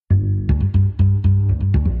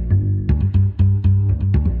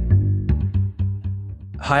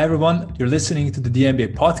Hi, everyone. You're listening to the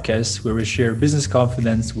DMBA podcast where we share business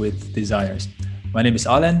confidence with designers. My name is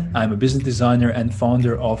Alan. I'm a business designer and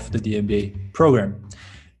founder of the DMBA program.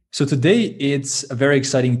 So today it's a very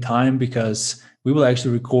exciting time because we will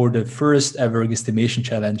actually record the first ever Guestimation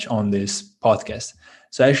challenge on this podcast.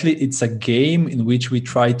 So actually it's a game in which we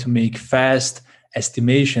try to make fast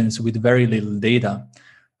estimations with very little data.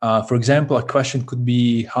 For example, a question could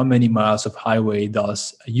be how many miles of highway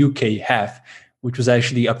does UK have? Which was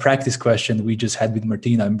actually a practice question we just had with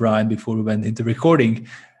Martina and Brian before we went into recording.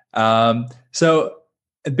 So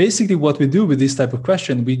basically what we do with this type of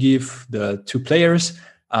question, we give the two players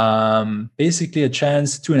basically a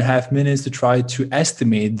chance, 2.5 minutes to try to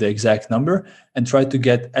estimate the exact number and try to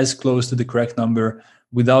get as close to the correct number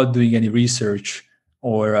without doing any research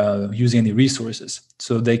or using any resources.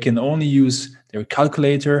 So they can only use their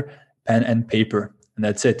calculator, pen and paper, and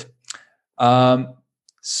that's it.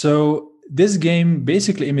 So this game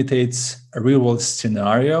basically imitates a real-world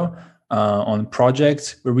scenario on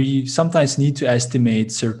projects where we sometimes need to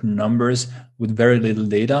estimate certain numbers with very little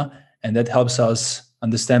data, and that helps us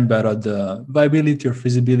understand better the viability or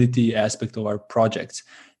feasibility aspect of our projects.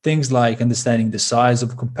 Things like understanding the size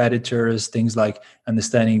of competitors, things like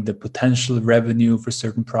understanding the potential revenue for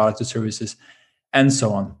certain products or services, and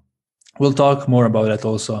so on. We'll talk more about that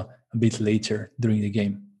also a bit later during the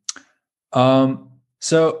game.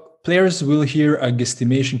 So players will hear a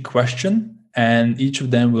guesstimation question, and each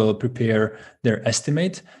of them will prepare their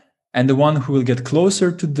estimate. And the one who will get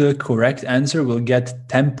closer to the correct answer will get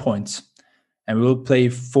 10 points. And we will play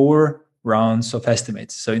 4 rounds of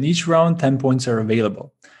estimates. So in each round, 10 points are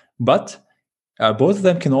available. But both of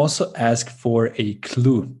them can also ask for a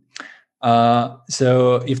clue.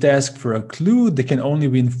 So if they ask for a clue, they can only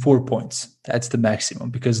win 4 points. That's the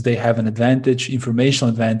maximum because they have an advantage,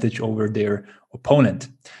 informational advantage over their opponent.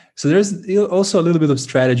 So there's also a little bit of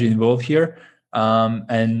strategy involved here.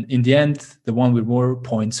 And in the end, the one with more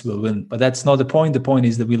points will win. But that's not the point. The point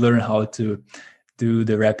is that we learn how to do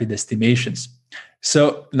the rapid estimations.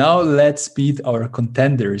 So now let's meet our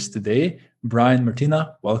contenders today. Brian,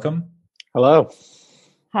 Martina, welcome. Hello.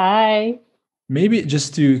 Hi. Maybe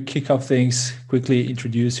just to kick off things, quickly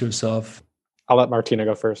introduce yourself. I'll let Martina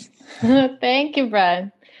go first. Thank you,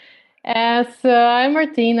 Brian. So I'm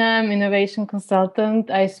Martina. I'm innovation consultant.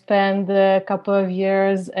 I spent a couple of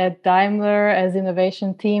years at Daimler as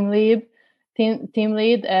innovation team lead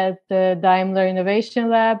at the Daimler Innovation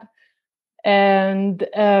Lab, and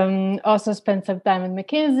also spent some time at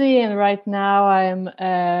McKinsey. And right now I'm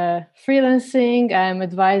freelancing. I'm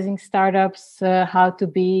advising startups how to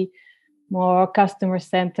be more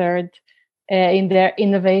customer-centered in their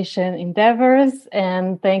innovation endeavors.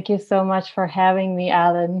 And thank you so much for having me,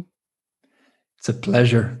 Alan. It's a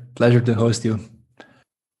pleasure to host you.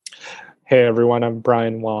 Hey, everyone. I'm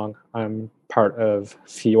Brian Wong. I'm part of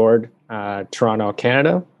Fjord, Toronto,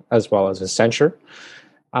 Canada, as well as Accenture,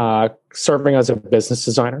 serving as a business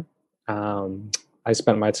designer. I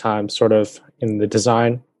spent my time sort of in the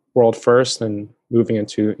design world first and moving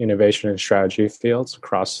into innovation and strategy fields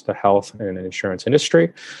across the health and insurance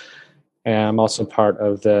industry. And I'm also part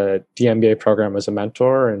of the DMBA program as a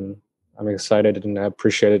mentor, and I'm excited and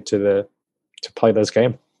appreciated to play this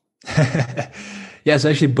game. Yes,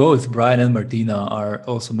 actually both Brian and Martina are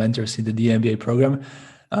also mentors in the DMBA program,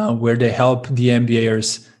 where they help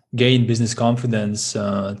DMBAers gain business confidence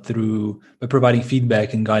by providing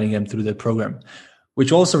feedback and guiding them through the program.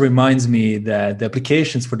 Which also reminds me that the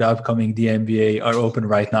applications for the upcoming DMBA are open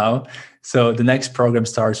right now. So the next program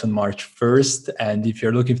starts on March 1st. And if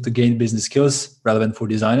you're looking to gain business skills relevant for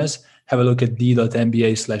designers, have a look at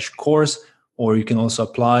d.mba/course, or you can also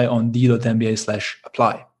apply on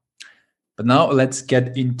d.mba/apply. But now let's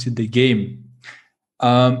get into the game.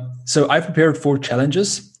 So I prepared 4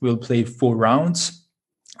 challenges. We'll play 4 rounds.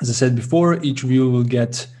 As I said before, each of you will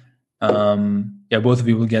get both of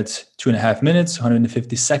you will get 2.5 minutes,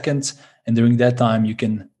 150 seconds. And during that time, you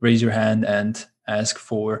can raise your hand and ask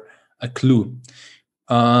for a clue.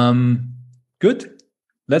 Good.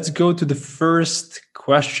 Let's go to the first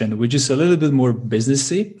question, which is a little bit more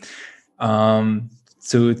businessy.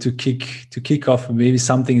 So to kick off, maybe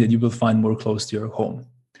something that you will find more close to your home.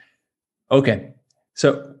 Okay.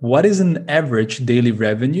 So what is an average daily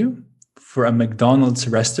revenue for a McDonald's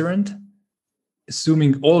restaurant,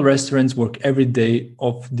 assuming all restaurants work every day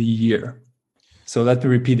of the year? So let me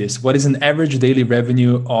repeat this. What is an average daily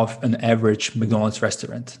revenue of an average McDonald's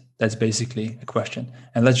restaurant? That's basically a question.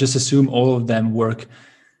 And let's just assume all of them work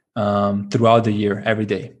throughout the year, every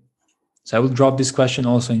day. So I will drop this question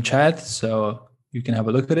also in chat so you can have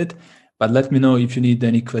a look at it. But let me know if you need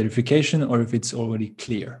any clarification or if it's already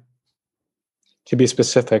clear. To be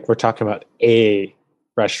specific, we're talking about a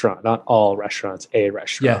restaurant, not all restaurants, a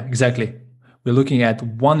restaurant. Yeah, exactly. We're looking at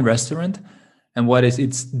one restaurant and what is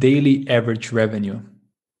its daily average revenue.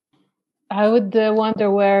 I would wonder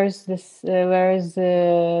where is the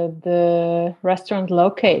restaurant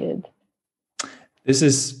located? This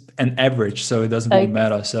is an average, so it doesn't really Like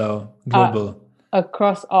matter. So global.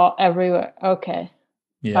 across everywhere. Okay.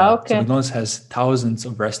 Yeah. So Okay. McDonald's has thousands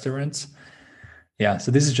of restaurants. Yeah.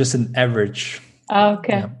 So this is just an average.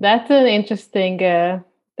 Okay. Yeah. That's an interesting.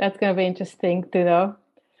 That's gonna be interesting to know.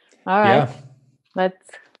 All right. Yeah. Let's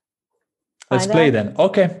Play out. then.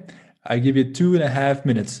 Okay. I give you 2.5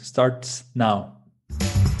 minutes. Starts now.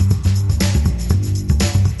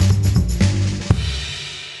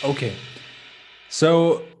 Okay.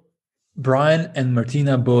 So Brian and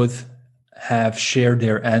Martina both have shared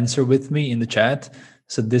their answer with me in the chat.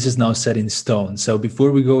 So this is now set in stone. So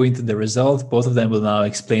before we go into the result, both of them will now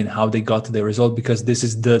explain how they got to the result, because this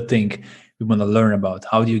is the thing we want to learn about.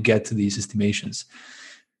 How do you get to these estimations?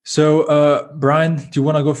 So Brian, do you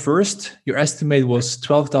want to go first? Your estimate was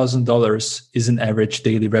 $12,000 is an average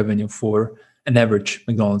daily revenue for an average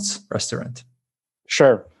McDonald's restaurant.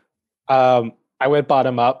 Sure. I went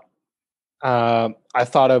bottom up. I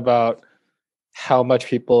thought about how much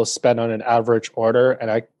people spend on an average order, and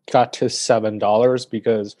I got to $7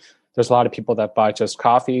 because there's a lot of people that buy just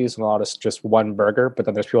coffees and a lot of just one burger, but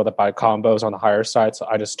then there's people that buy combos on the higher side. So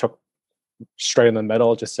I just took straight in the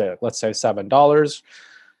middle, just say, let's say $7.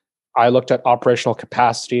 I looked at operational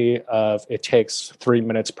capacity of it takes 3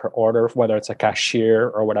 minutes per order, whether it's a cashier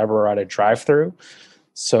or whatever at a drive-through.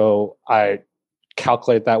 So I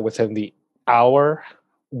calculate that within the hour,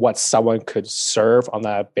 what someone could serve on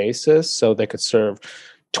that basis. So they could serve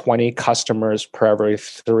 20 customers per every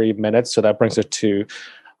 3 minutes. So that brings it to,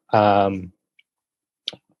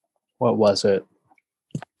 what was it?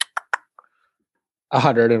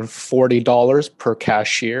 $140 per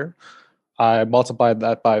cashier. I multiplied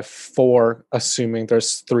that by 4, assuming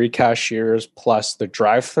there's 3 cashiers plus the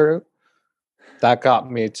drive-through. That got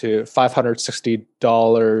me to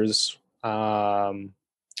 $560 per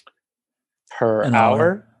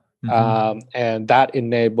hour. Mm-hmm. And that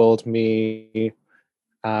enabled me,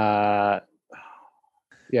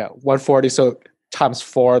 140. So times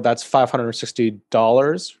 4, that's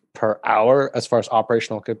 $560 per hour as far as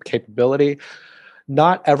operational capability.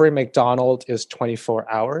 Not every McDonald's is 24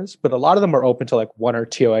 hours, but a lot of them are open till like 1 or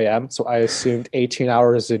 2 a.m. So I assumed 18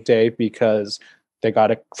 hours a day because they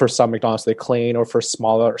got it. For some McDonald's, they clean, or for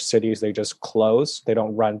smaller cities, they just close. They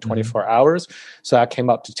don't run 24 hours. So that came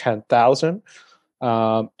up to 10,000.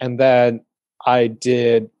 And then I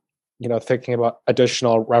did, thinking about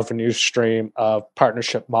additional revenue stream of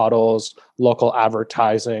partnership models, local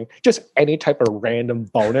advertising, just any type of random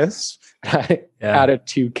bonus. I added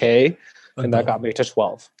 2K. And that got me to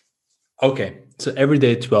 12. Okay. So every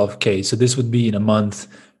day 12K. So this would be in a month,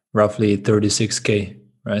 roughly 36K,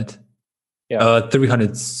 right? Yeah.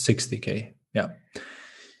 360K. Yeah.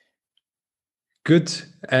 Good.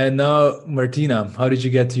 And now, Martina, how did you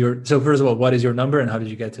get to so first of all, what is your number and how did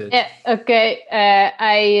you get to it? Yeah, okay.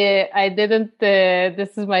 I didn't,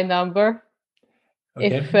 this is my number.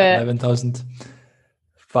 Okay.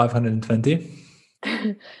 11,520.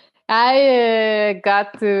 I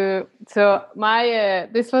got to, so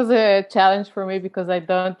this was a challenge for me because I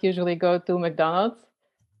don't usually go to McDonald's.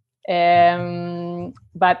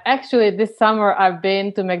 But actually this summer I've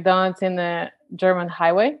been to McDonald's in a German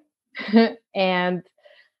highway and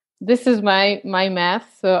this is my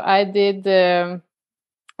math. So I did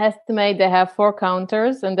estimate they have 4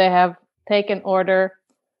 counters and they have taken order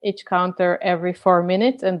each counter every 4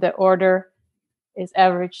 minutes and the order is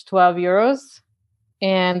average 12 euros.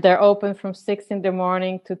 And they're open from 6 in the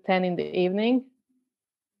morning to 10 in the evening.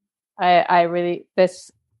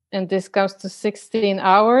 This comes to 16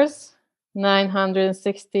 hours,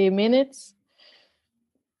 960 minutes,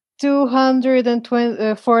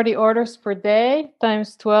 240 orders per day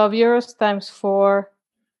times 12 euros times 4,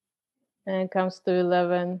 and it comes to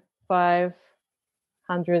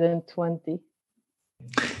 11,520.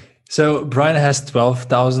 So Brian has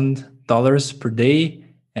 $12,000 per day.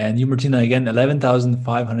 And you, Martina, again,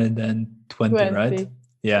 11,520, right?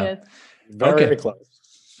 Yeah. Yes. Very close.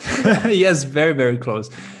 Yes, very, very close,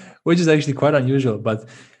 which is actually quite unusual. But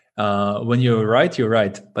when you're right, you're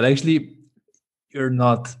right. But actually, you're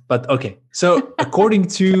not. But okay. So according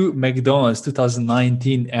to McDonald's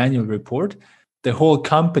 2019 annual report, the whole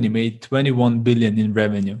company made 21 billion in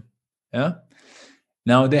revenue. Yeah.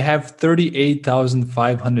 Now they have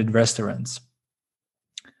 38,500 restaurants.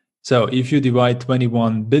 So if you divide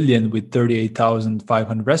 21 billion with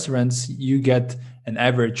 38,500 restaurants, you get an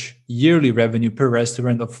average yearly revenue per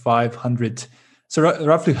restaurant of 500. So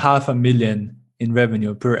roughly 500,000 in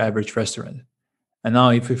revenue per average restaurant. And now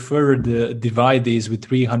if we further divide these with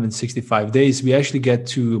 365 days, we actually get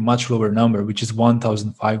to a much lower number, which is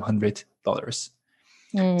 $1,500.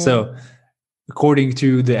 So according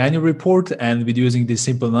to the annual report, and with using these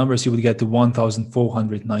simple numbers, you would get to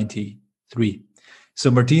 1,493.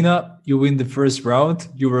 So Martina, you win the first round.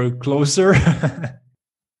 You were closer.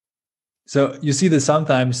 So you see that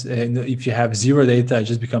sometimes if you have zero data, it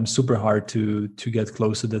just becomes super hard to get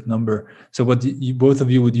close to that number. So what both of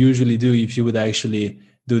you would usually do if you would actually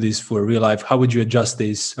do this for real life, how would you adjust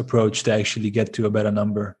this approach to actually get to a better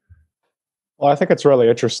number? Well, I think it's really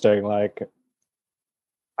interesting.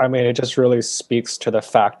 It just really speaks to the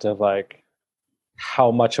fact of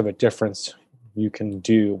how much of a difference you can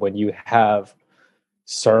do when you have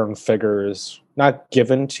certain figures not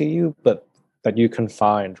given to you, but that you can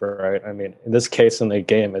find, right? I mean, in this case in the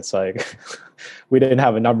game, it's like we didn't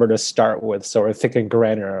have a number to start with, so we're thinking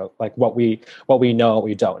granular, like what we know,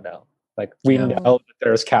 we don't know. Like we know that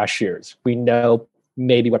there's cashiers, we know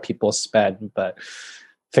maybe what people spend, but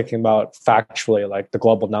thinking about factually, like the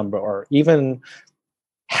global number, or even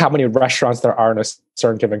how many restaurants there are in a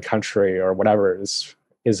certain given country, or whatever, is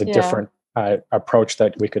a different approach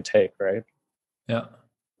that we could take, right?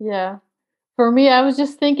 Yeah. For me, I was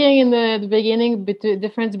just thinking in the beginning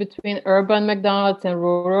difference between urban McDonald's and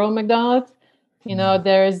rural McDonald's. You know,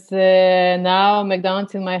 there's now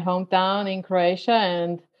McDonald's in my hometown in Croatia,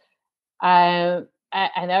 and I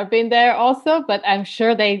never been there also, but I'm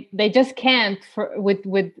sure they just can't with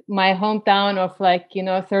my hometown of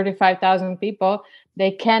 35,000 people.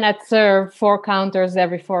 They cannot serve 4 counters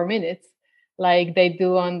every 4 minutes like they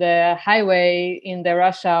do on the highway in the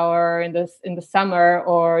rush hour in the summer,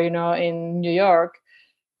 or in New York.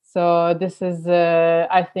 So this is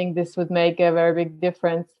I think this would make a very big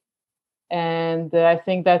difference. And I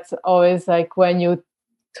think that's always like when you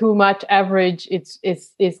too much average, it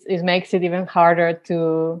makes it even harder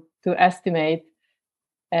to estimate.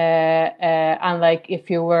 Unlike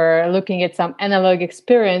if you were looking at some analog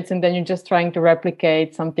experience and then you're just trying to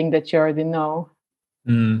replicate something that you already know.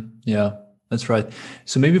 Yeah, that's right.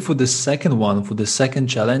 So maybe for the second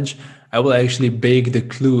challenge, I will actually bake the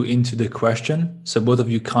clue into the question. So both of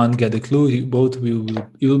you can't get the clue. You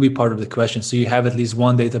will be part of the question. So you have at least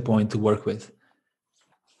one data point to work with.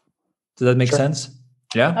 Does that make sense?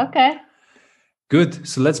 Yeah? Okay. Good.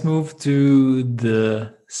 So let's move to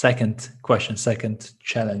the second question, second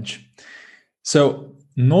challenge. So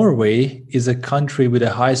Norway is a country with the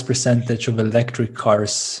highest percentage of electric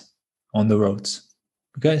cars on the roads.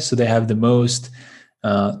 Okay, so they have the most,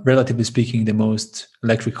 relatively speaking, the most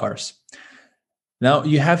electric cars. Now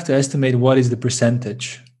you have to estimate what is the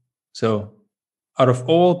percentage. So out of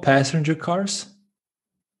all passenger cars,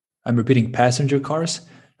 I'm repeating passenger cars,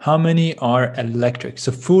 how many are electric?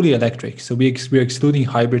 So fully electric. So we're excluding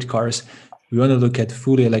hybrid cars. We want to look at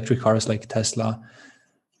fully electric cars like Tesla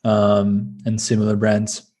and similar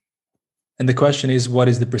brands. And the question is, what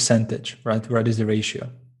is the percentage, right? What is the ratio?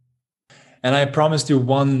 And I promised you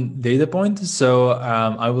one data point. So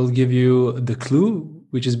I will give you the clue,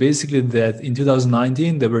 which is basically that in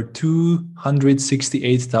 2019, there were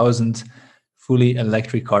 268,000 fully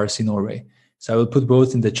electric cars in Norway. So I will put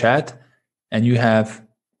both in the chat, and you have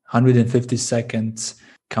 150 seconds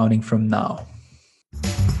counting from now.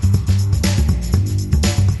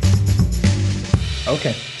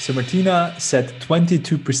 Okay, so Martina said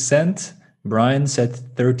 22%, Brian said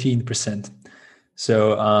 13%.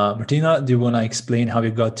 So Martina, do you want to explain how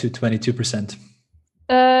you got to 22%?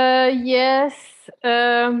 Yes.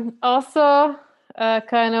 Also,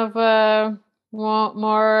 kind of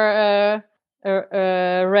more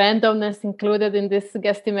randomness included in this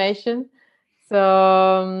guesstimation.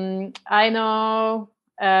 So I know,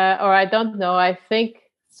 or I don't know, I think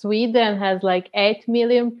Sweden has like 8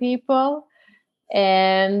 million people.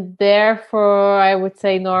 And therefore, I would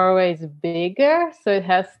say Norway is bigger. So it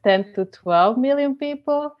has 10 to 12 million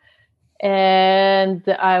people. And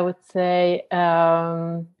I would say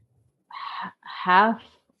half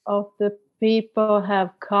of the people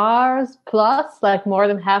have cars, plus like more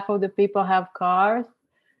than half of the people have cars,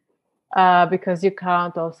 because you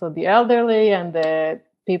count also the elderly and the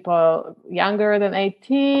people younger than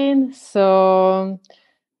 18. So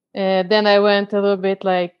then I went a little bit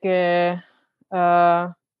like,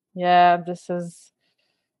 this is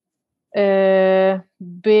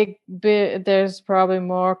big. There's probably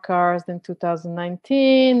more cars than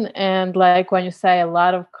 2019. And like when you say a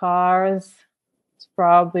lot of cars, it's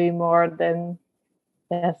probably more than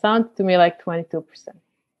Yeah, sounds to me like 22%.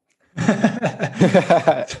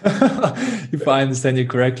 If I understand you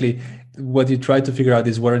correctly, what you try to figure out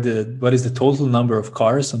is what is the total number of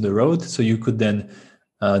cars on the road, so you could then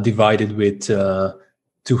divide it with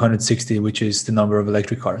 260, which is the number of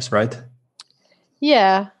electric cars, right?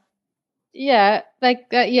 Yeah. Yeah, like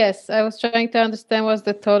yes, I was trying to understand what's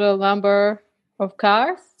the total number of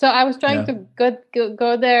cars. So I was trying to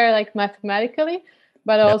go there like mathematically,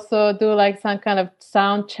 but also do like some kind of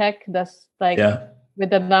sound check that's like with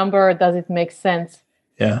the number, does it make sense?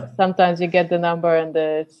 Yeah. Sometimes you get the number and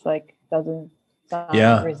it's like doesn't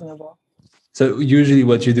sound reasonable. So usually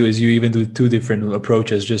what you do is you even do two different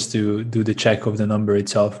approaches just to do the check of the number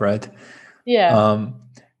itself, right? Yeah.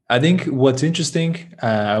 I think what's interesting,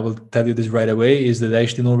 I will tell you this right away, is that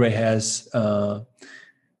actually Norway has,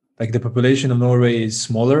 like the population of Norway is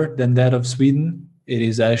smaller than that of Sweden. It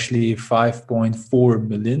is actually 5.4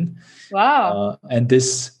 million. Wow. And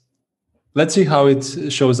this, let's see how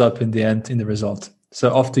it shows up in the end in the result.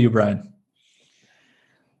 So off to you, Brian.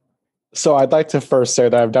 So I'd like to first say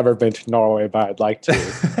that I've never been to Norway, but I'd like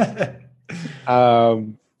to.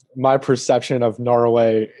 My perception of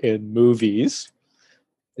Norway in movies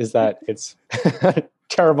is that it's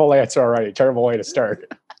terrible answer already, terrible way to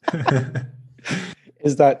start.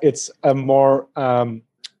 Is that it's a more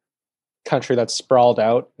country that's sprawled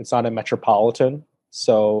out. It's not a metropolitan.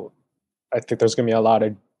 So I think there's going to be a lot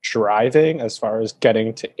of driving as far as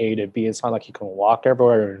getting to A to B. It's not like you can walk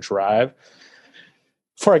everywhere and drive.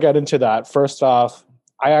 Before I get into that, first off,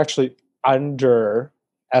 I actually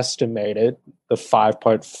underestimated the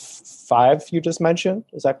 5.5 you just mentioned.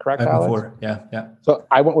 Is that correct, Alex? 5.4, yeah. So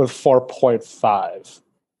I went with 4.5.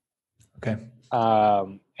 Okay.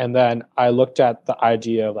 And then I looked at the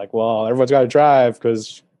idea of like, well, everyone's got to drive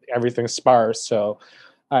because everything's sparse. So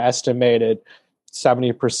I estimated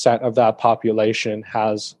 70% of that population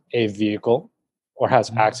has a vehicle or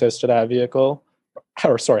has access to that vehicle,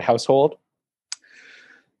 household.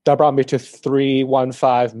 That brought me to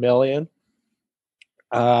 315 million.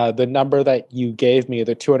 The number that you gave me,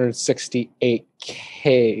 the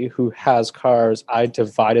 268K who has cars, I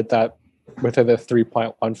divided that within the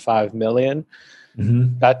 3.15 million.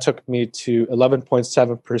 Mm-hmm. That took me to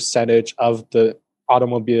 11.7% of the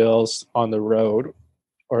automobiles on the road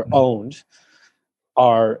or owned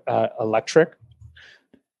are electric.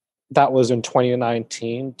 That was in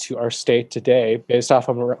 2019 to our state today, based off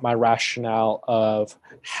of my rationale of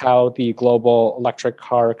how the global electric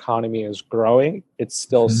car economy is growing. It's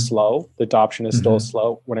still slow. The adoption is still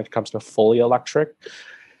slow when it comes to fully electric.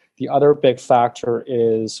 The other big factor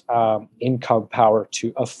is income power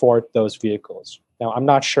to afford those vehicles. Now, I'm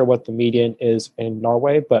not sure what the median is in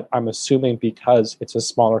Norway, but I'm assuming because it's a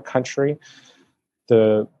smaller country,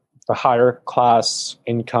 the higher class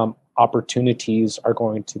income opportunities are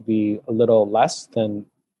going to be a little less than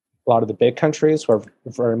a lot of the big countries who are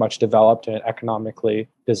very much developed and economically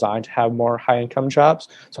designed to have more high income jobs.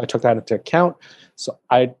 So I took that into account. So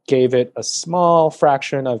I gave it a small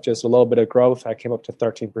fraction of just a little bit of growth. I came up to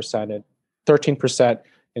 13%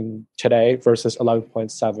 in today versus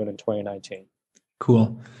 11.7 in 2019.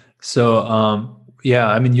 Cool. So yeah,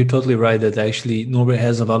 I mean, you're totally right that actually Norway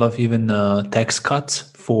has a lot of even tax cuts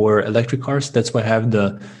for electric cars. That's why I have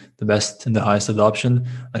the best and the highest adoption.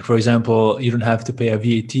 Like, for example, you don't have to pay a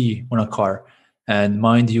VAT on a car. And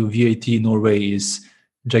mind you, VAT in Norway is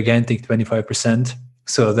gigantic, 25%.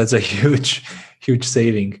 So that's a huge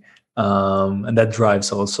saving. And that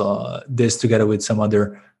drives also this together with some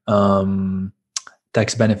other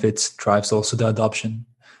tax benefits drives also the adoption.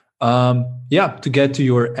 To get to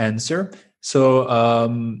your answer. So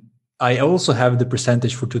I also have the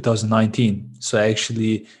percentage for 2019. So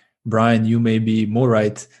actually, Brian, you may be more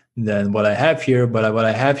right than what I have here, but what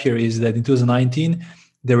I have here is that in 2019,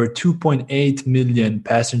 there were 2.8 million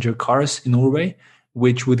passenger cars in Norway,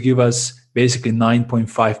 which would give us basically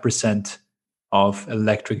 9.5% of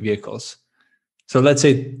electric vehicles. So let's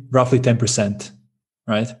say roughly 10%,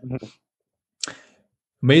 right? Mm-hmm.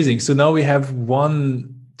 Amazing. So now we have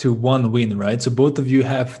 1-1 win, right? So both of you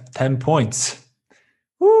have 10 points.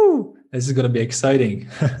 Woo! This is going to be exciting.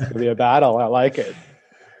 It's going to be a battle. I like it.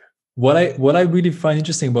 What I really find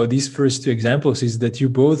interesting about these first two examples is that you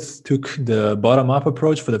both took the bottom-up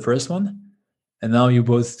approach for the first one, and now you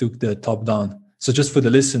both took the top-down. So just for the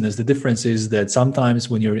listeners, the difference is that sometimes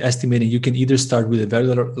when you're estimating, you can either start with a very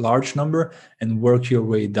large number and work your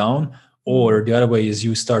way down, or the other way is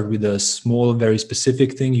you start with a small, very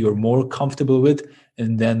specific thing you're more comfortable with,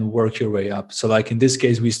 and then work your way up. So like in this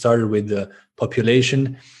case, we started with the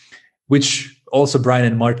population, which also Brian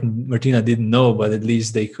and Martina didn't know, but at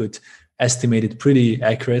least they could estimate it pretty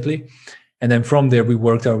accurately. And then from there, we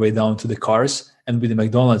worked our way down to the cars. And with the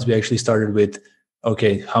McDonald's, we actually started with,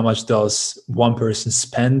 okay, how much does one person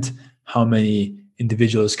spend? How many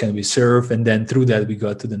individuals can we serve? And then through that, we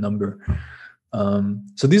got to the number.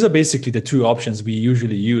 So these are basically the two options we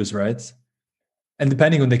usually use, right? And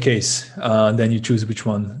depending on the case, then you choose which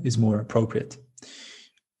one is more appropriate.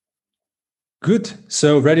 Good.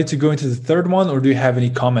 So ready to go into the third one, or do you have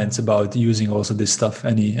any comments about using also this stuff?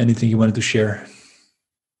 Anything you wanted to share?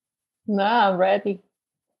 No, I'm ready.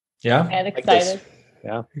 Yeah. And excited.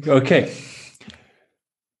 Yeah. Okay.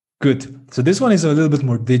 Good. So this one is a little bit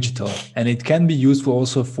more digital, and it can be useful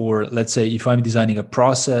also for, let's say, if I'm designing a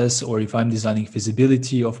process or if I'm designing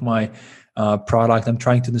feasibility of my product, I'm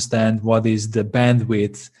trying to understand what is the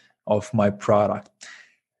bandwidth of my product.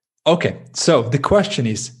 Okay, so the question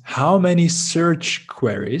is, how many search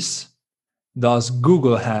queries does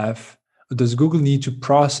Google have? Does Google need to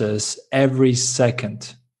process every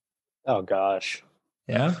second? Oh gosh.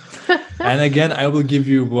 Yeah. And again, I will give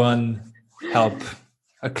you one help,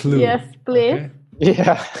 a clue. Yes, please. Okay?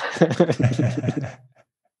 Yeah.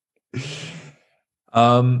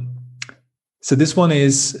 So this one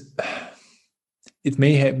is, it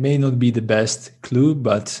may not be the best clue,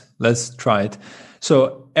 but let's try it.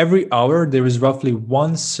 So every hour, there is roughly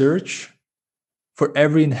one search for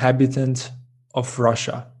every inhabitant of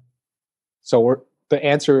Russia. So the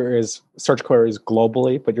answer is search queries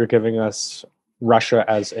globally, but you're giving us Russia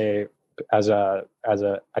as a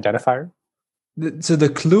identifier. So the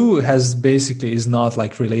clue is not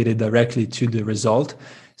like related directly to the result.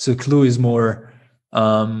 So clue is more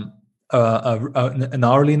an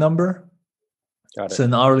hourly number. Got it. So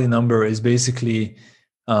an hourly number is basically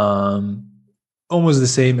almost the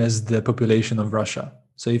same as the population of Russia.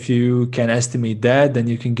 So if you can estimate that, then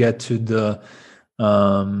you can get to the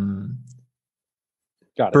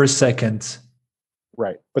per second.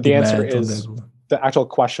 Right. But the answer is, the actual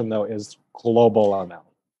question though is global amount.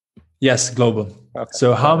 Yes, global. Okay.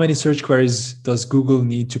 So how many search queries does Google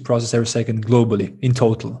need to process every second globally in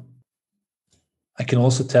total? I can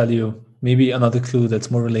also tell you maybe another clue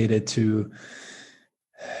that's more related to,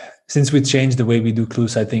 since we changed the way we do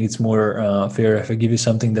clues, I think it's more fair if I give you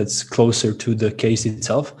something that's closer to the case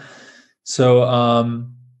itself. So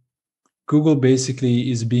Google basically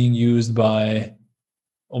is being used by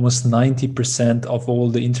almost 90% of all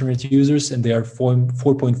the internet users, and there are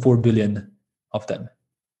 4.4 billion of them.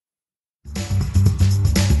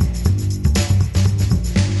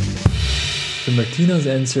 So Martina's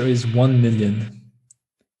answer is 1 million.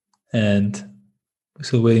 And we're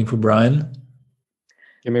still waiting for Brian.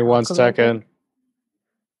 Give me 1 second.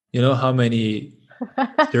 You know how many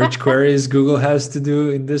search queries Google has to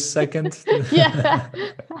do in this second? Yeah.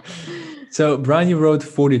 So Brian, you wrote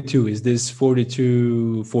 42. Is this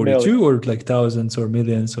 42 or like thousands or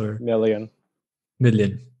millions or? Million.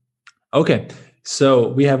 Okay. So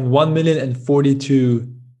we have 1,042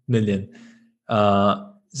 million.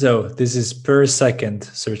 So this is per second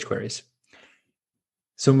search queries.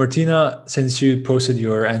 So Martina, since you posted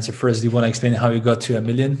your answer first, do you want to explain how you got to 1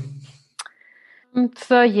 million?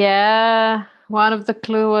 So yeah, one of the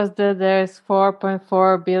clues was that there's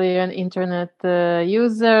 4.4 billion internet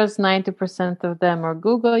users. 90% of them are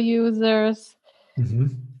Google users. Mm-hmm.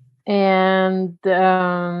 And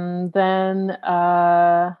then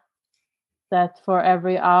that for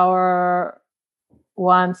every hour,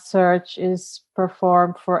 one search is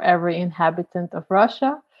performed for every inhabitant of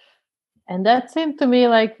Russia. And that seemed to me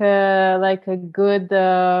like a good,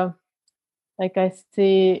 like I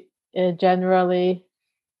see generally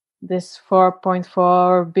this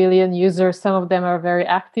 4.4 billion users. Some of them are very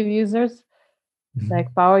active users, mm-hmm.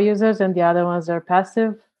 like power users, and the other ones are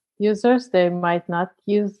passive users. They might not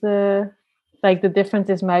use like the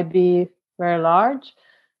differences might be very large.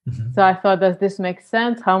 Mm-hmm. So I thought, does this make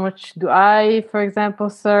sense? How much do I, for example,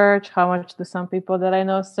 search? How much do some people that I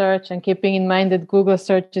know search? And keeping in mind that Google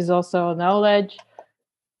search is also knowledge,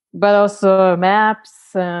 but also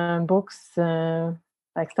maps, books.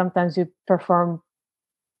 Like sometimes you perform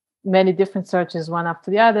many different searches one after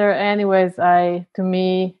the other. Anyways, to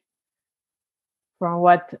me, from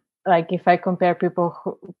what, like if I compare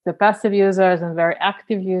people, the passive users and very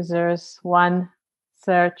active users, one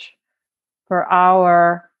search per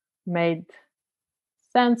hour made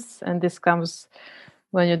sense. And this comes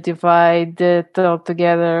when you divide it all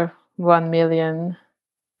together, 1 million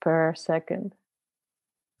per second.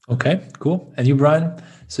 Okay, cool. And you, Brian?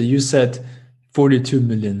 So you said 42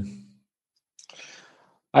 million.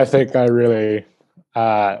 I think I really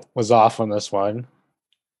was off on this one.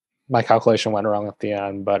 My calculation went wrong at the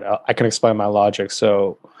end, but I can explain my logic.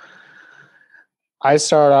 So I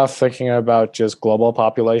started off thinking about just global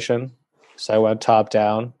population. So I went top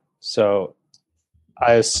down. So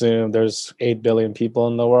I assume there's 8 billion people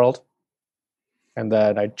in the world. And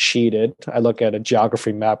then I cheated. I look at a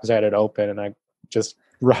geography map because I had it open, and I just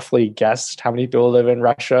roughly guessed how many people live in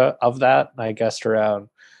Russia of that. And I guessed around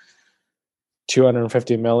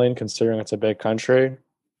 250 million, considering it's a big country.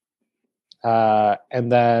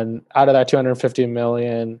 And then out of that 250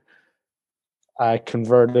 million, I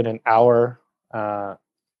converted an hour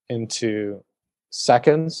into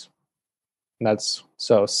seconds. And that's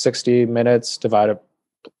so 60 minutes divided,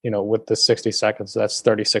 with the 60 seconds, that's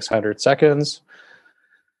 3,600 seconds.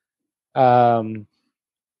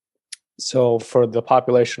 So for the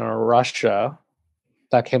population of Russia,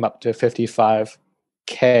 that came up to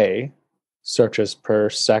 55K searches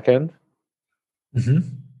per second. Mm-hmm.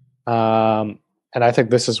 And I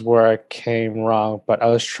think this is where I came wrong, but I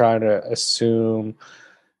was trying to assume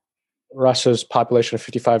Russia's population of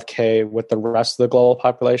 55K with the rest of the global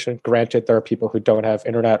population. Granted, there are people who don't have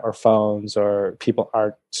internet or phones, or people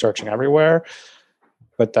aren't searching everywhere.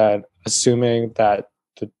 But then assuming that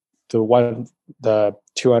the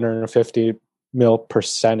 250 mil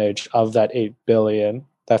percentage of that 8 billion,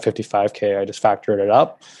 that 55K, I just factored it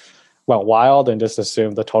up, went wild, and just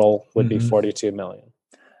assumed the total would be 42 million.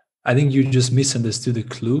 I think you just misunderstood the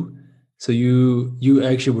clue. So you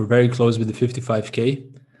actually were very close with the 55K,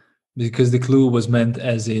 because the clue was meant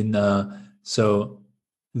as in, so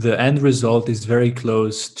the end result is very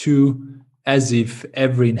close to as if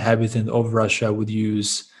every inhabitant of Russia would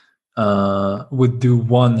do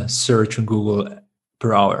one search on Google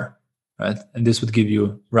per hour, right? And this would give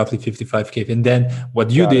you roughly 55K. And then what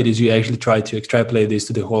you did is you actually tried to extrapolate this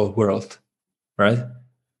to the whole world, right?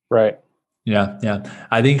 Right. Yeah.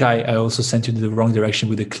 I think I also sent you in the wrong direction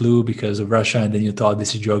with the clue because of Russia, and then you thought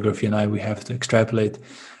this is geography, and we have to extrapolate.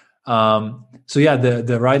 So yeah,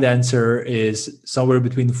 the right answer is somewhere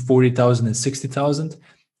between 40,000 and 60,000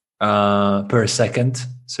 per second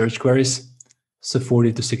search queries. So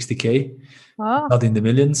 40 to 60K, not in the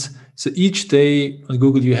millions. So each day on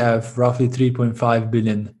Google, you have roughly 3.5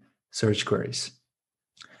 billion search queries.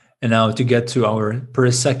 And now to get to our per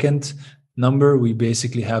second number, we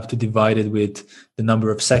basically have to divide it with the number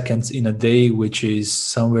of seconds in a day, which is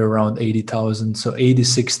somewhere around 80,000. So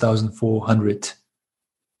 86,400.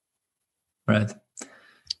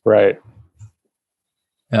 Right.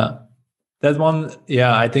 Yeah. That one,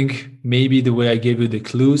 I think maybe the way I gave you the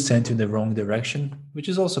clue sent you in the wrong direction, which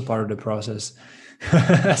is also part of the process.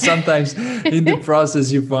 Sometimes in the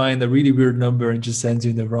process, you find a really weird number and just sends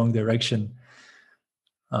you in the wrong direction.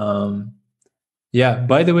 By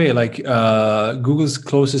the way, like Google's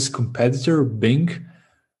closest competitor, Bing,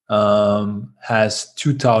 has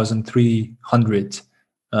 2,300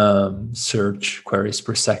 search queries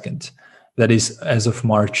per second. That is as of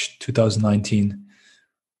March 2019.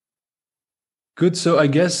 Good. So I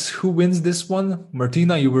guess who wins this one?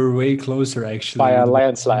 Martina, you were way closer, actually. By a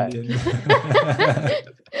landslide. It's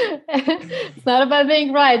not about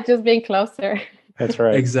being right, just being closer. That's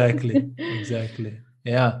right. Exactly.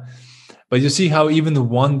 Yeah. But you see how even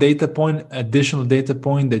one additional data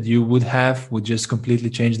point that you would have would just completely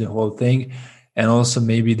change the whole thing. And also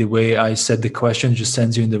maybe the way I said the question just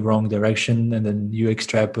sends you in the wrong direction, and then you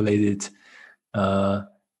extrapolate it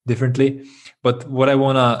differently. But what I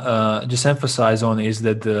want to just emphasize on is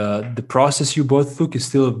that the process you both took is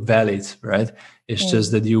still valid, right? It's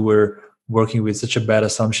just that you were working with such a bad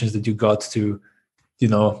assumptions that you got to,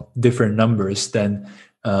 different numbers. Then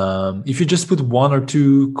if you just put one or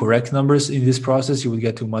two correct numbers in this process, you would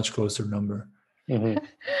get to a much closer number. Mm-hmm.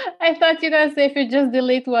 I thought you were going to say if you just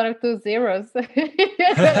delete one or two zeros.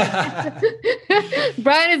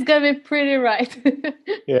 Brian is going to be pretty right.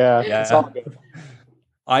 Yeah. It's all good.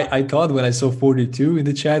 I thought when I saw 42 in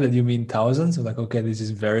the chat that you mean thousands. I'm like, okay, this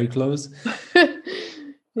is very close.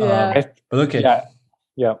 Yeah. But okay.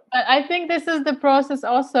 Yeah. I think this is the process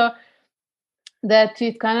also that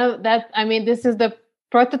you this is the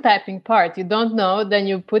prototyping part. You don't know, then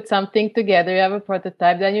you put something together, you have a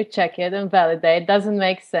prototype, then you check it and validate. Doesn't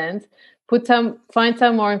make sense. Find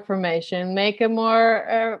some more information, make a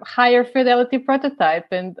more higher fidelity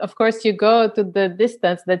prototype. And of course you go to the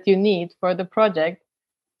distance that you need for the project.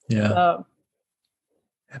 Yeah. So.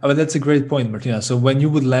 But that's a great point, Martina. So when you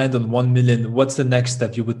would land on 1 million, what's the next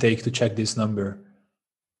step you would take to check this number?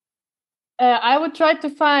 I would try to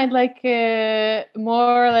find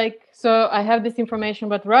so I have this information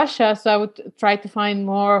about Russia, so I would try to find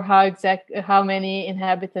more how many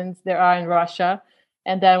inhabitants there are in Russia,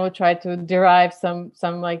 and then I would try to derive some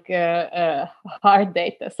hard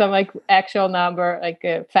data, some actual number,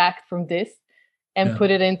 fact from this, and put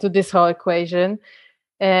it into this whole equation.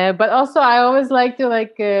 But also, I always like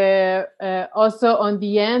to also on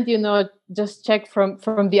the end, just check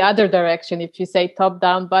from the other direction. If you say top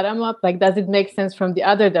down, bottom up, like does it make sense from the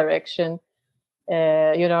other direction?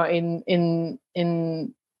 In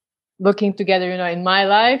looking together, in my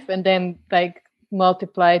life, and then like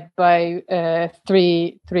multiplied by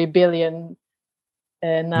 3 billion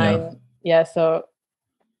 9. Yeah. So.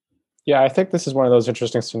 Yeah, I think this is one of those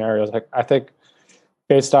interesting scenarios. Like, I think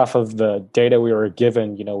based off of the data we were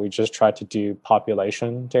given, we just tried to do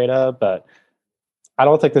population data, but I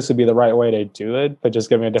don't think this would be the right way to do it. But just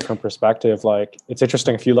giving a different perspective, like it's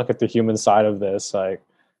interesting if you look at the human side of this. Like,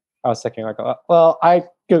 I was thinking, like, well, I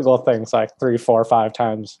Google things like 3, 4, 5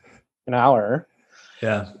 times an hour.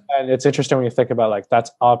 Yeah. And it's interesting when you think about like that's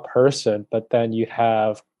a person, but then you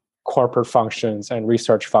have corporate functions and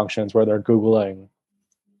research functions where they're Googling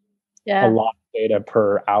a lot of data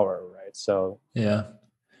per hour, right? So yeah,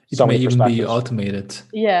 it so may many even be perspectives. automated.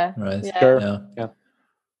 Yeah. Right. Yeah. Sure.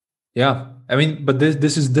 Yeah. I mean, but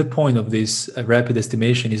this is the point of this rapid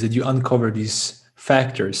estimation, is that you uncover these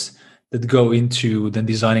factors that go into then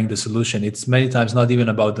designing the solution. It's many times not even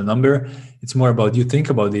about the number. It's more about, you think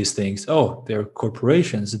about these things. Oh, they're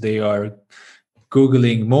corporations. They are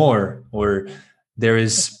Googling more, or there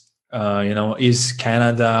is, is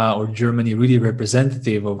Canada or Germany really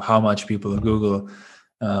representative of how much people Google,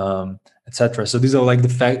 etc. So these are like the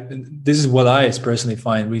fact. This is what I personally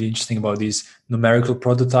find really interesting about these numerical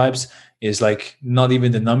prototypes, is like not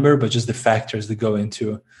even the number, but just the factors that go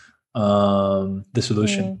into the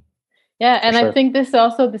solution. Yeah, and I think this is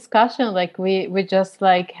also discussion. Like we just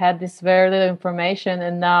like had this very little information,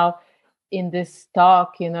 and now in this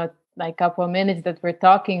talk, like couple of minutes that we're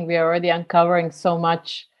talking, we are already uncovering so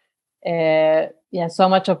much. So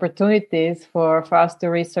much opportunities for us to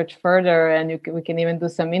research further, and we can even do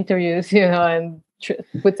some interviews, and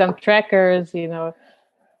put some trackers,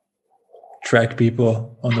 track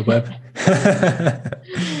people on the web.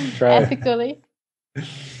 Ethically.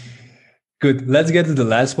 Good. Let's get to the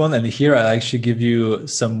last one, and here I'll actually give you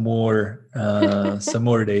some more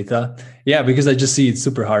data. Yeah, because I just see it's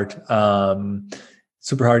super hard,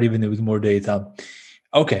 even with more data.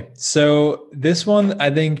 Okay, so this one,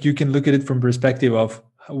 I think you can look at it from perspective of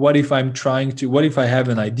what if I have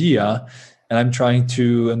an idea and I'm trying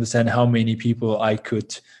to understand how many people I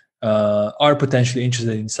could are potentially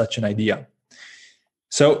interested in such an idea.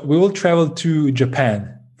 So we will travel to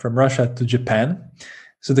Japan, from Russia to Japan.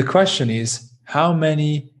 So the question is, how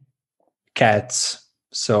many cats,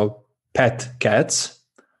 so pet cats,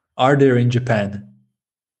 are there in Japan?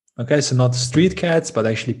 Okay, so not street cats, but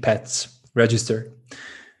actually pets registered.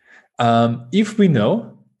 If we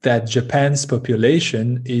know that Japan's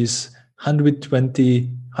population is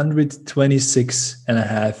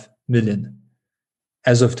 126.5 million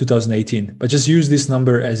as of 2018, but just use this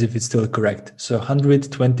number as if it's still correct. So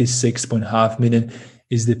 126.5 million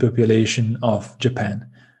is the population of Japan.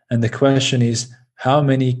 And the question is, how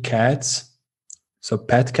many cats, so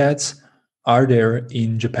pet cats, are there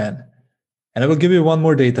in Japan? And I will give you one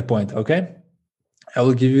more data point, okay? I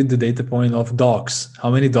will give you the data point of dogs, how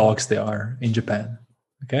many dogs there are in Japan,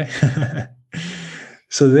 okay?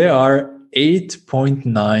 So there are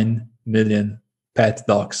 8.9 million pet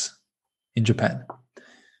dogs in Japan.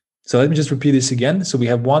 So let me just repeat this again. So we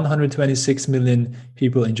have 126 million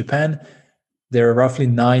people in Japan. There are roughly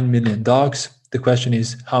 9 million dogs. The question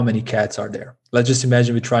is, how many cats are there? Let's just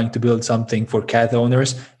imagine we're trying to build something for cat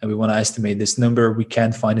owners and we want to estimate this number. We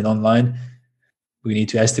can't find it online. We need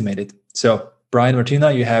to estimate it. So, Brian,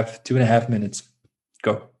 Martina, you have 2.5 minutes.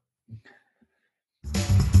 Go.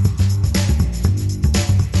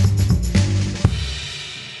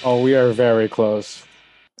 Oh, we are very close.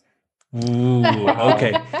 Ooh,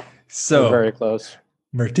 okay. So, we're very close.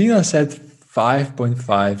 Martina said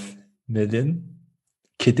 5.5 million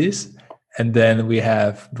kitties. And then we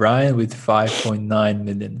have Brian with 5.9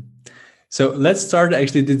 million. So let's start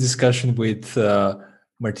actually the discussion with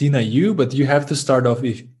Martina, but you have to start off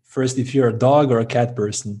first if you're a dog or a cat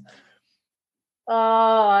person. Oh,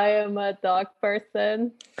 I am a dog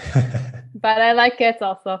person. But I like cats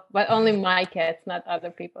also, but only my cats, not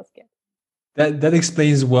other people's cats. That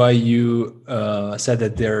explains why you said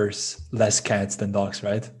that there's less cats than dogs,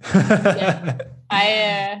 right?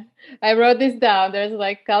 Yeah. I wrote this down. There's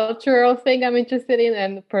like cultural thing I'm interested in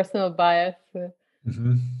and personal bias.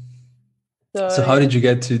 Mm-hmm. So how did you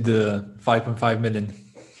get to the 5.5 million?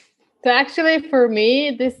 So actually, for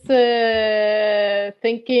me, this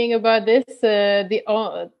thinking about this,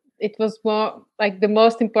 it was more like the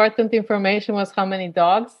most important information was how many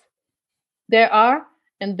dogs there are,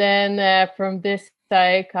 and then from this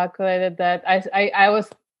I calculated that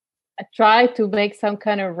try to make some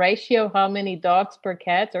kind of ratio how many dogs per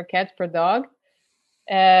cat or cats per dog,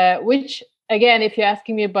 which again, if you're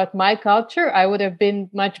asking me about my culture, I would have been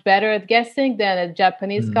much better at guessing than a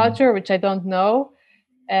Japanese culture, which I don't know.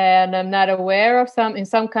 And I'm not aware of in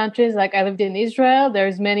some countries, like I lived in Israel,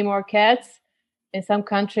 there's many more cats. In some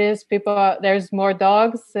countries, there's more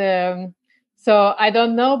dogs. So I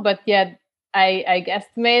don't know, but yet I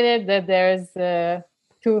guesstimated that there's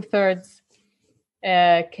 2/3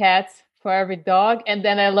 cats for every dog, and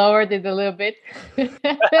then I lowered it a little bit,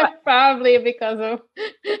 probably because of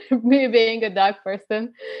me being a dog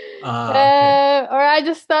person. Okay. Or I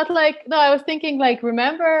just thought no, I was thinking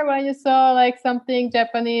remember when you saw something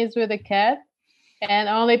Japanese with a cat, and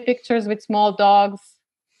only pictures with small dogs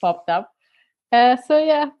popped up. So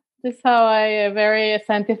yeah, this is how I very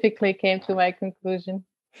scientifically came to my conclusion.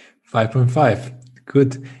 5.5.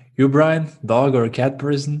 Good. You, Brian, dog or cat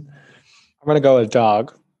person? I'm going to go with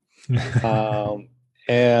dog.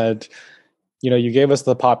 And you gave us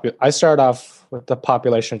I started off with the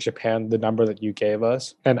population of Japan, the number that you gave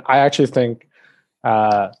us. And I actually think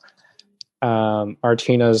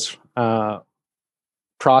Martina's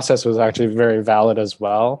process was actually very valid as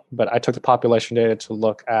well. But I took the population data to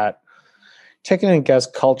look at taking a guess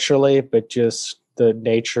culturally, but just the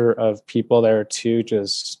nature of people there too,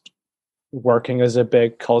 just working as a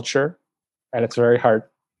big culture. And it's very hard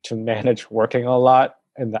to manage working a lot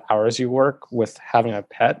in the hours you work with having a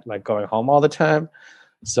pet, like going home all the time.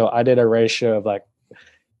 So I did a ratio of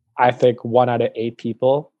I think 1 out of 8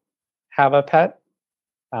 people have a pet.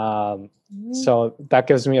 So that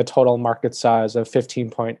gives me a total market size of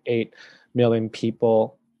 15.8 million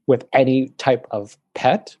people with any type of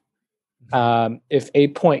pet. If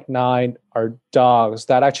 8.9 are dogs,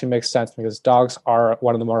 that actually makes sense because dogs are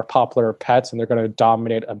one of the more popular pets and they're going to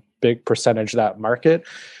dominate a big percentage of that market.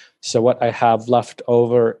 So what I have left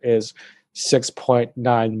over is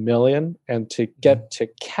 6.9 million. And to get to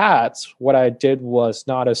cats, what I did was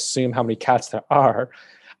not assume how many cats there are.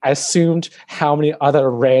 I assumed how many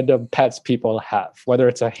other random pets people have, whether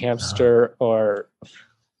it's a hamster or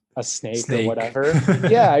a snake. Or whatever.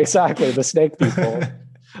 Yeah, exactly. The snake people.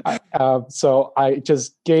 So I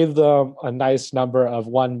just gave them a nice number of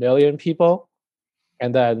 1 million people.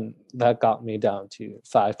 And then that got me down to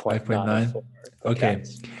 5.9. Okay.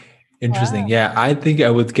 Cats. Interesting. Wow. Yeah, I think I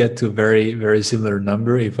would get to a very, very similar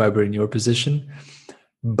number if I were in your position.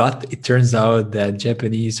 But it turns out that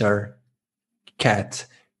Japanese are cat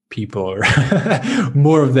people, or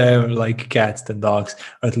more of them like cats than dogs,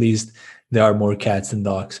 or at least there are more cats than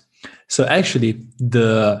dogs. So actually,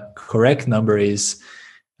 the correct number is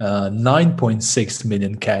 9.6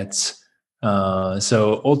 million cats.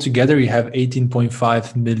 So altogether, you have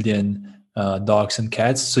 18.5 million dogs and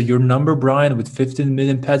cats. So your number, Brian, with 15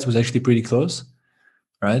 million pets was actually pretty close,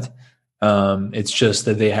 right? It's just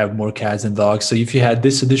that they have more cats than dogs. So if you had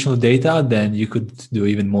this additional data, then you could do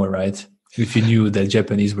even more, right? If you knew that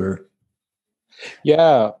Japanese were.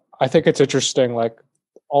 Yeah, I think it's interesting.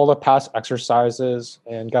 All the past exercises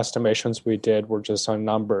and guesstimations we did were just on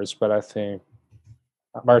numbers, but I think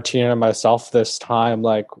Martina and myself this time,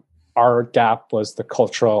 our gap was the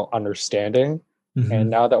cultural understanding. Mm-hmm. And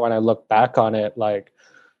now that when I look back on it,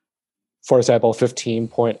 for example,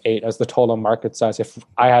 15.8 as the total market size, if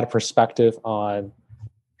I had a perspective on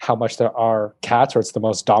how much there are cats, or it's the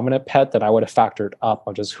most dominant pet, then I would have factored up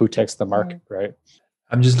on just who takes the market, right?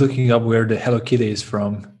 I'm just looking up where the Hello Kitty is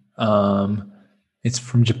from. It's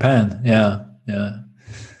from Japan. Yeah.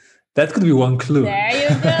 That could be one clue. There you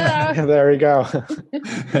go. There we go.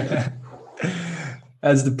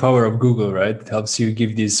 That's the power of Google, right? It helps you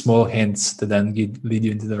give these small hints that then lead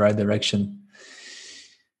you into the right direction.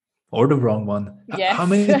 Or the wrong one. Yes. How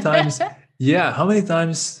many times? Yeah, how many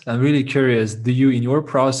times, I'm really curious, do you in your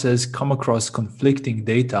process come across conflicting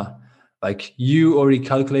data? Like you already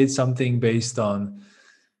calculate something based on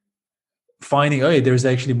finding, oh, there's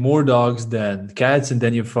actually more dogs than cats, and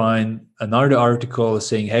then you find another article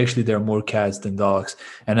saying actually there are more cats than dogs.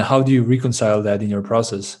 And how do you reconcile that in your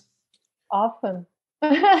process? Often.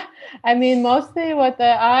 I mean, mostly what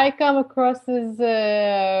I come across is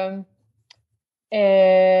so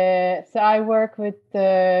I work with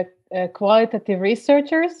qualitative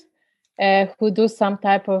researchers who do some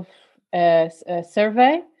type of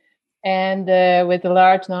survey, and with a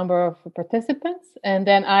large number of participants, and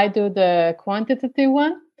then I do the qualitative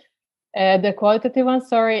one, and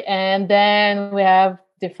then we have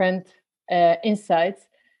different insights.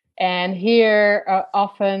 And here,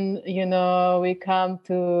 often, we come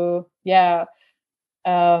to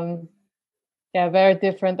very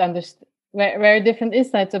different very different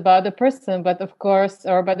insights about the person, but of course,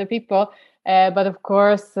 or about the people. But of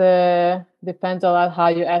course, depends a lot how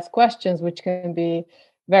you ask questions, which can be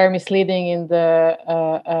very misleading in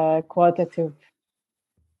the qualitative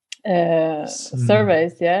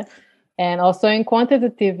surveys. Yeah. And also in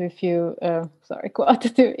quantitative, if you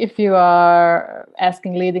quantitative, if you are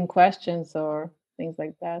asking leading questions or things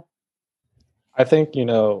like that. I think,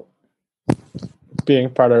 being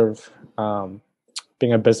part of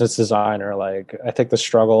being a business designer, like I think the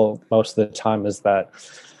struggle most of the time is that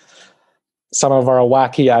some of our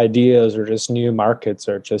wacky ideas or just new markets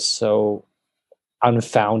are just so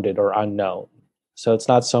unfounded or unknown. So it's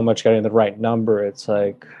not so much getting the right number. It's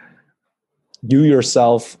like you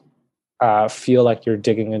yourself feel like you're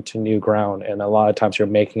digging into new ground, and a lot of times you're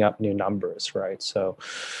making up new numbers, right? So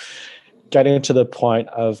getting to the point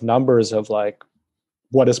of numbers of like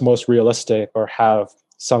what is most realistic or have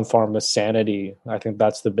some form of sanity, I think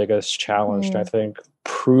that's the biggest challenge. And I think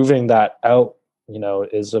proving that out,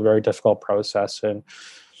 is a very difficult process. And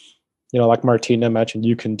like Martina mentioned,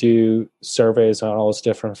 you can do surveys on all those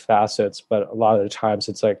different facets, but a lot of the times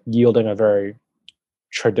it's like yielding a very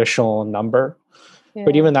traditional number. Yeah.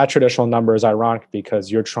 But even that traditional number is ironic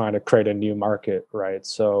because you're trying to create a new market, right?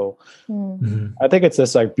 So I think it's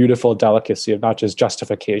this like beautiful delicacy of not just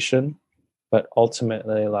justification, but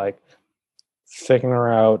ultimately like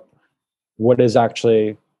figuring out what is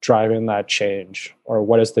actually driving that change, or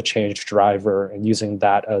what is the change driver, and using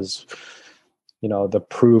that as the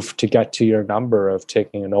proof to get to your number of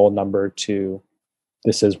taking an old number to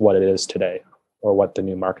this is what it is today, or what the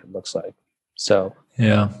new market looks like. So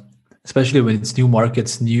yeah, especially when it's new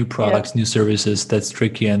markets, new products, new services, that's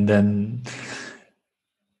tricky. And then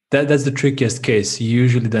that's the trickiest case. You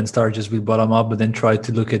usually then start just with bottom up, but then try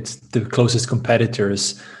to look at the closest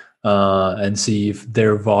competitors and see if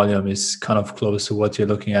their volume is kind of close to what you're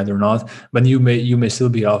looking at or not. But you may still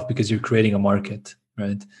be off because you're creating a market,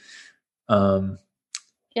 right? So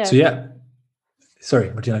yeah.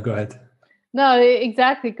 Sorry, Martina, go ahead. No,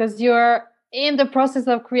 exactly, because you're in the process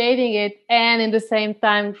of creating it and in the same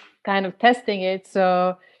time kind of testing it.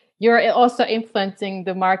 So you're also influencing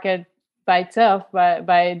the market by itself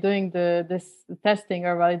by doing this testing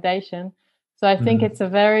or validation. So I think it's a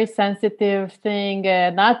very sensitive thing,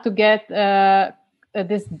 not to get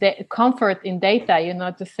this comfort in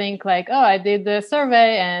data, to think like, oh, I did the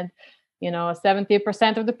survey and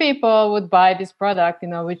 70% of the people would buy this product,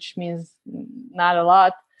 which means not a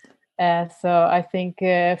lot. So I think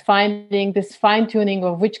finding this fine-tuning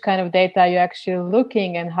of which kind of data you're actually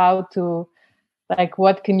looking and how to, like,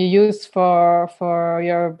 what can you use for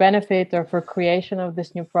your benefit or for creation of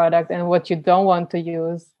this new product, and what you don't want to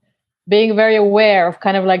use. Being very aware of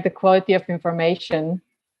kind of like the quality of information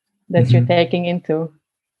that you're taking into.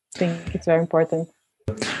 I think it's very important.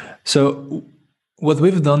 So what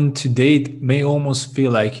we've done to date may almost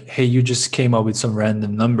feel like, hey, you just came up with some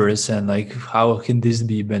random numbers and like, how can this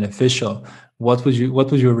be beneficial? What would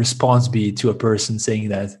your response be to a person saying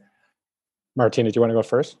that? Martina, do you want to go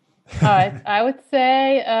first? All right. I would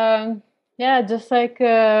say, just like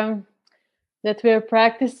that we're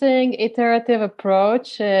practicing iterative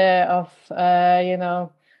approach of,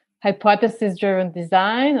 hypothesis-driven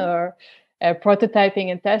design or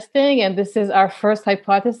prototyping and testing. And this is our first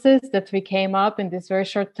hypothesis that we came up in this very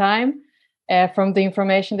short time from the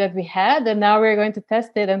information that we had. And now we're going to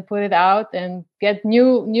test it and put it out and get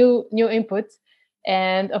new inputs.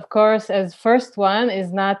 And of course, as first one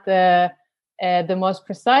is not the most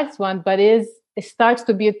precise one, but it starts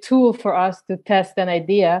to be a tool for us to test an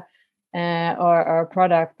idea or a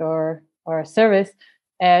product or a service.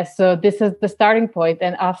 So this is the starting point.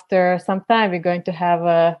 And after some time, we're going to have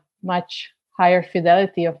a much higher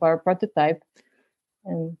fidelity of our prototype.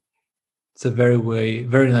 And it's a very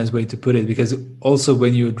nice way to put it, because also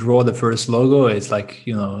when you draw the first logo, it's like,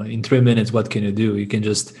 in 3 minutes, what can you do? You can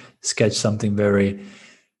just sketch something very,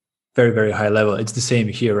 very, very high level. It's the same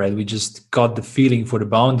here, right? We just got the feeling for the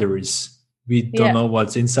boundaries. We don't know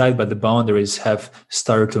what's inside, but the boundaries have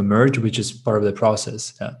started to emerge, which is part of the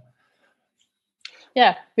process.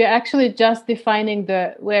 Yeah, we're actually just defining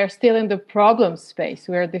we're still in the problem space.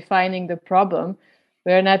 We're defining the problem.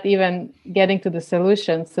 We're not even getting to the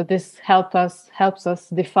solution. So this helps us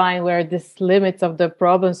define where these limits of the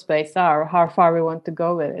problem space are, or how far we want to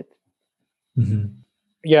go with it. Mm-hmm.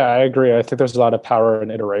 Yeah, I agree. I think there's a lot of power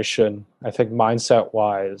in iteration. I think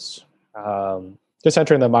mindset-wise, just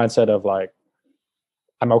entering the mindset of like,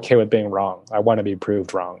 I'm okay with being wrong. I want to be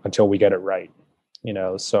proved wrong until we get it right.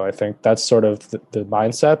 So I think that's sort of the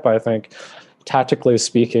mindset. But I think tactically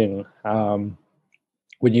speaking, when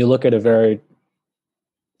you look at a very,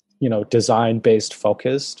 design-based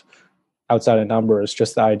focused outside of numbers,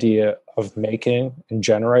 just the idea of making and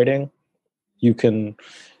generating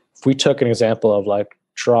if we took an example of like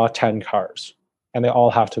draw 10 cars and they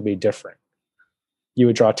all have to be different, you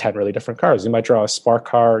would draw 10 really different cars. You might draw a spark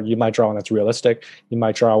car. You might draw one that's realistic. You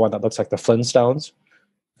might draw one that looks like the Flintstones.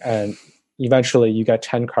 And eventually you get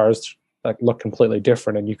 10 cars that look completely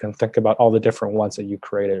different, and you can think about all the different ones that you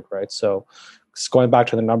created, right? So going back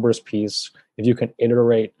to the numbers piece, if you can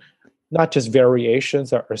iterate not just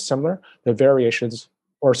variations that are similar, the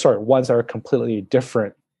ones that are completely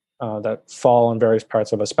different, that fall on various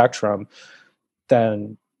parts of a spectrum,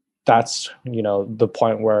 then that's, the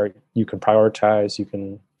point where you can prioritize, you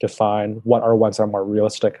can define what are ones that are more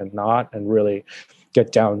realistic and not, and really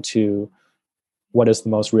get down to what is the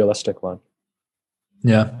most realistic one.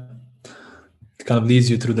 Yeah. It kind of leads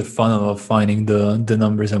you through the funnel of finding the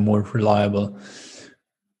numbers are more reliable.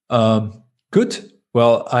 Good.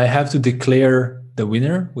 Well, I have to declare the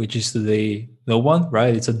winner, which is today no one,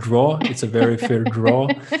 right? It's a draw. It's a very fair draw.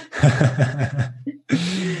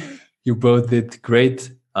 You both did great.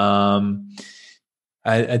 I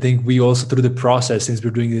think we also, through the process, since we're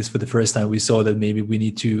doing this for the first time, we saw that maybe we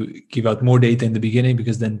need to give out more data in the beginning,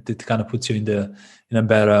 because then it kind of puts you in a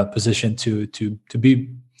better position to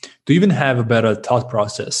even have a better thought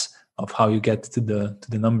process of how you get to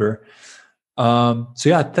the number. So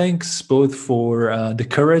yeah, thanks both for the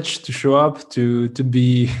courage to show up to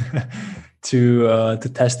be to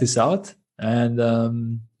test this out,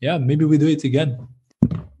 and yeah, maybe we do it again.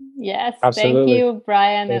 Yes, absolutely. Thank you,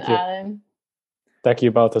 Brian and Alan. Thank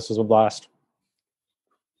you both. This was a blast.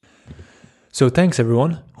 So thanks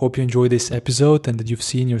everyone. Hope you enjoyed this episode and that you've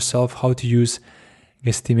seen yourself how to use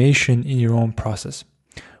guesstimation in your own process.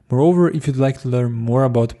 Moreover, if you'd like to learn more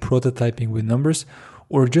about prototyping with numbers,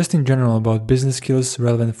 or just in general about business skills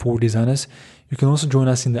relevant for designers, you can also join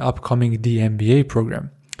us in the upcoming DMBA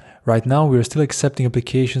program. Right now, we are still accepting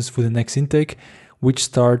applications for the next intake, which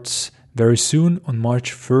starts very soon on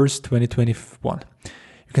March 1st, 2021.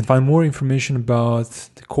 You can find more information about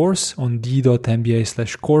the course on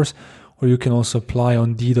d.mba/course, or you can also apply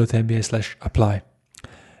on d.mba/apply.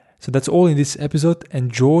 So that's all in this episode.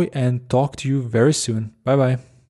 Enjoy and talk to you very soon. Bye bye.